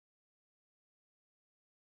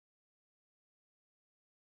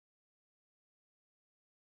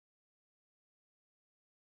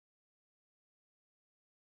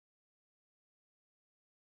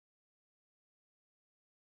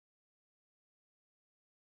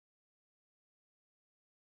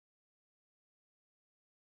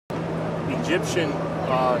Egyptian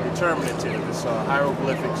determinative. It's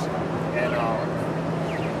hieroglyphics, and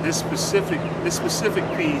this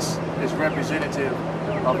specific piece is representative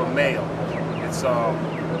of a male. It's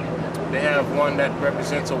they have one that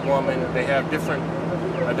represents a woman. They have different.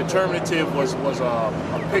 A determinative was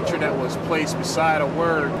a picture that was placed beside a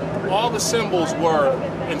word. All the symbols were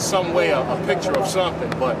in some way a picture of something,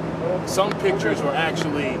 but some pictures were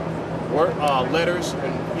actually letters,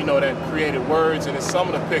 and that created words, and then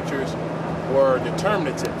some of the pictures were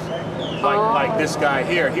determinatives. Like this guy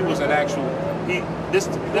here, he was an actual. This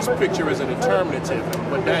picture is a determinative,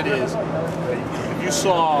 and what that is, if you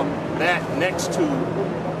saw that next to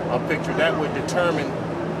a picture, that would determine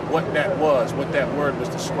what that was, what that word was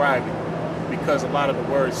describing, because a lot of the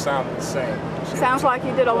words sounded the same. Sounds like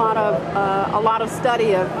you did a lot of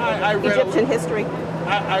study of Egyptian history.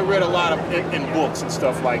 I read a lot of in books and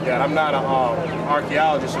stuff like that. I'm not an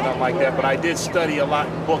archaeologist or nothing like that, but I did study a lot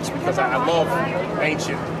in books because I love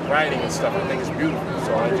ancient writing and stuff. I think it's beautiful.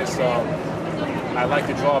 So I just I like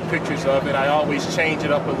to draw pictures of it. I always change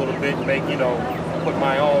it up a little bit and make put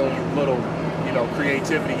my own little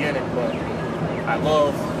creativity in it. But I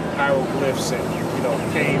love hieroglyphs and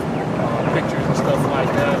cave pictures and stuff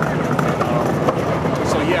like that. And,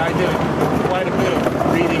 so yeah, I did quite a bit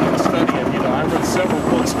of reading and studying. I read several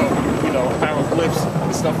books on hieroglyphs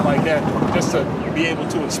and stuff like that, just to be able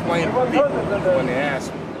to explain it to people when they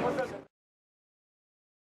ask me.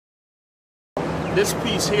 This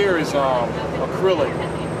piece here is acrylic.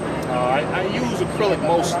 I use acrylic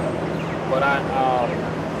mostly, but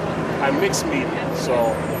I mix media.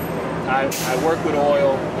 So I work with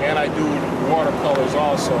oil and I do watercolors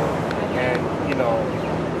also. And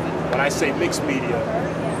when I say mixed media,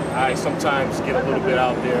 I sometimes get a little bit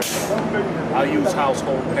out there. I'll use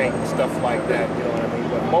household paint and stuff like that, you know what I mean?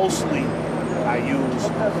 But mostly I use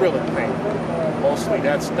acrylic paint. Mostly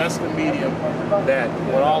that's the medium that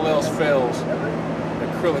when all else fails,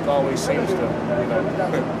 acrylic always seems to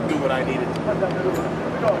do what I need it to.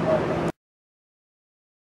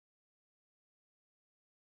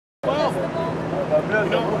 Well,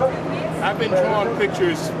 I've been drawing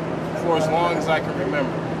pictures for as long as I can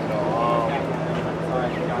remember.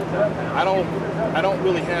 I don't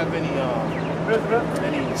really have any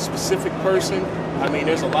specific person. I mean,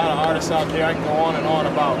 there's a lot of artists out there. I can go on and on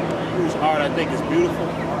about whose art I think is beautiful,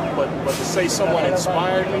 but to say someone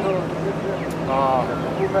inspired me.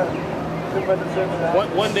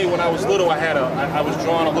 One day when I was little, I was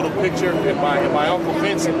drawing a little picture, and my Uncle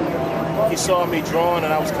Vincent, he saw me drawing,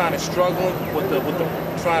 and I was kind of struggling with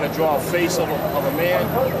trying to draw a face of a man,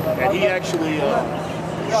 and he actually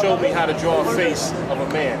showed me how to draw a face of a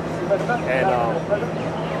man. And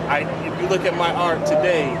if you look at my art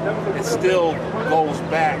today, it still goes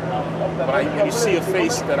back. But when you see a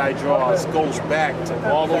face that I draw, it goes back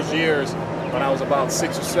to all those years when I was about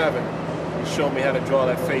 6 or 7. He showed me how to draw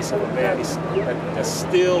that face of a man.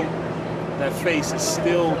 That face is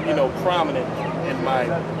still, prominent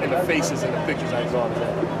in the faces and the pictures I draw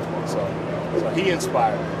today. So he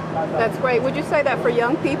inspired me. That's great. Would you say that for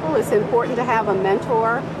young people, it's important to have a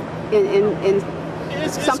mentor in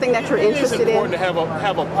something that you're interested in? It's important to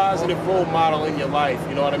have a positive role model in your life.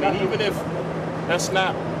 You know what I mean? Even if that's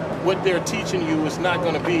not what they're teaching you, is not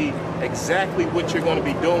going to be exactly what you're going to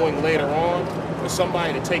be doing later on. For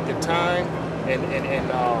somebody to take the time and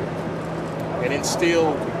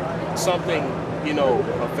instill something,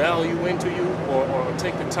 of value into you, or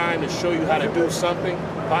take the time to show you how to do something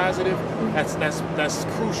positive, that's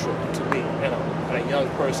crucial to me in a young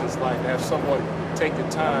person's life, to have someone take the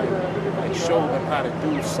time and show them how to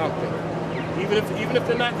do something. Even if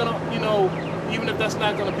they're not gonna, even if that's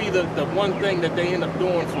not gonna be the one thing that they end up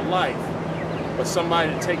doing for life, but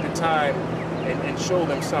somebody to take the time and show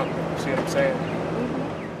them something. See what I'm saying?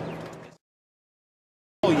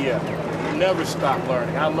 Oh yeah, you never stop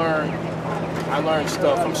learning. I learn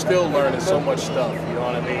stuff. I'm still learning so much stuff. You know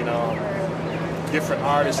what I mean? Different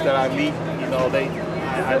artists that I meet,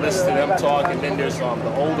 I listen to them talk, and then there's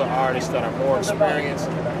the older artists that are more experienced.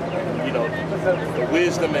 The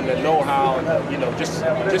wisdom and the know-how, and just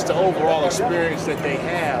the overall experience that they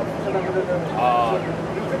have.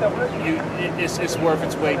 It's worth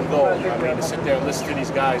its weight in gold. I mean, to sit there and listen to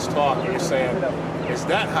these guys talk, and you're saying, is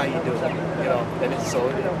that how you do it? And it's so,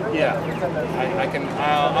 yeah,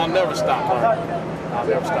 I'll never stop learning. I'll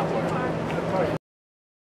never stop learning.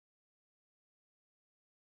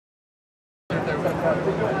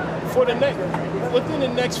 Within the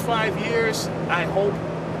next 5 years, I hope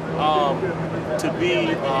to be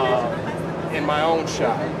in my own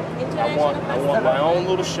shop. I want my own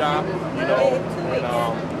little shop, and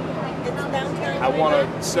I want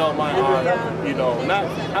to sell my art, you know,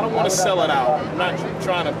 I don't want to sell it out. I'm not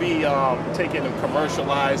trying to be, take it and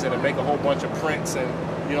commercialize it and make a whole bunch of prints and,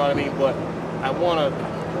 you know what I mean, but I want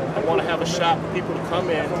to have a shop for people to come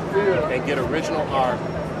in and get original art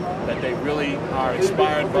that they really are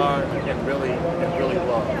inspired by and really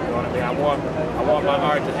love. You know what I mean? I want my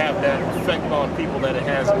art to have that effect on people that it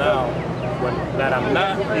has now, that I'm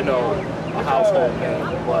not, you know, a household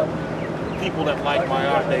name, but people that like my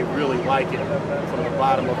art, they really like it from the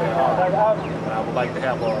bottom of their heart. And I would like to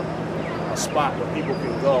have a spot where people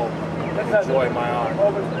can go and enjoy my art,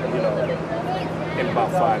 you know, in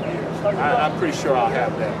about 5 years. I'm pretty sure I'll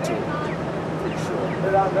have that too. Pretty sure.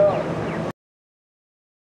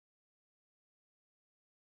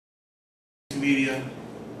 Media.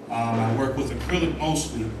 I work with acrylic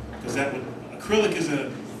mostly because acrylic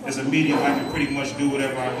is a medium I can pretty much do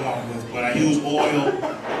whatever I want with. But I use oil,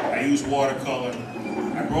 I use watercolor.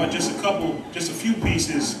 I brought just a few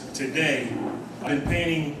pieces today. I've been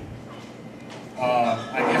painting,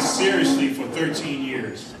 I guess seriously for 13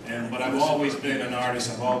 years. But I've always been an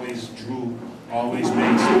artist. I've always drew, always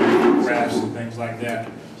made some crafts and things like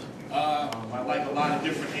that. I like a lot of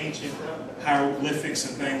different ancient hieroglyphics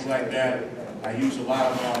and things like that. I use a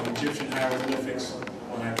lot of Egyptian hieroglyphics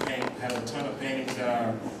when I paint. I have a ton of paintings that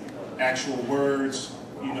are actual words,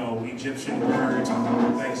 you know, Egyptian words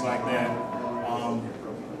and things like that.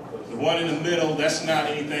 The one in the middle, that's not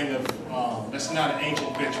anything of, that's not an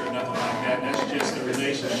ancient picture or nothing like that. That's just a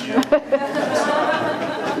relationship.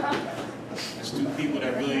 That's two people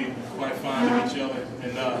that really quite fond of each other.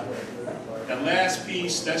 And that last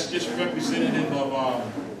piece, that's just representative of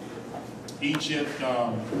Egypt,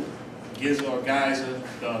 Giza or Giza,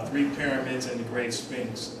 the 3 pyramids and the Great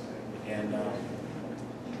Sphinx. And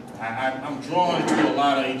I'm drawn to a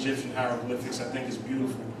lot of Egyptian hieroglyphics. I think it's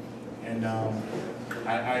beautiful. And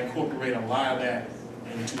I incorporate a lot of that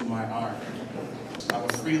into my art. I'm a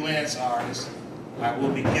freelance artist. I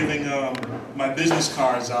will be giving my business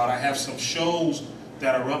cards out. I have some shows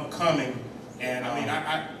that are upcoming. And I mean,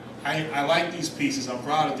 I like these pieces. I'm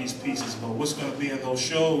proud of these pieces. But what's going to be in those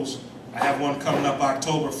shows? I have one coming up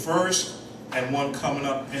October 1st and one coming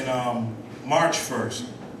up in March 1st.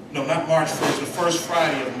 No, not March 1st, the first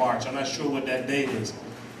Friday of March. I'm not sure what that date is.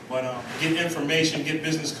 But get information, get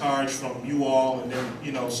business cards from you all, and then,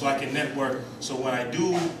 you know, so I can network. So when I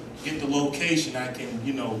do get the location, I can,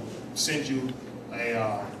 you know, send you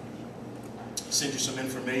some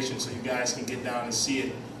information so you guys can get down and see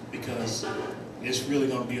it, because it's really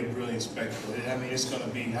going to be a brilliant spectacle. I mean, it's going to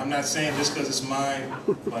be, I'm not saying just because it's mine,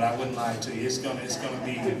 but I wouldn't lie to you. It's going to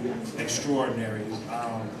be extraordinary.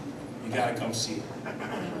 You got to come see it.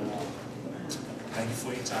 Thank you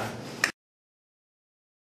for your time.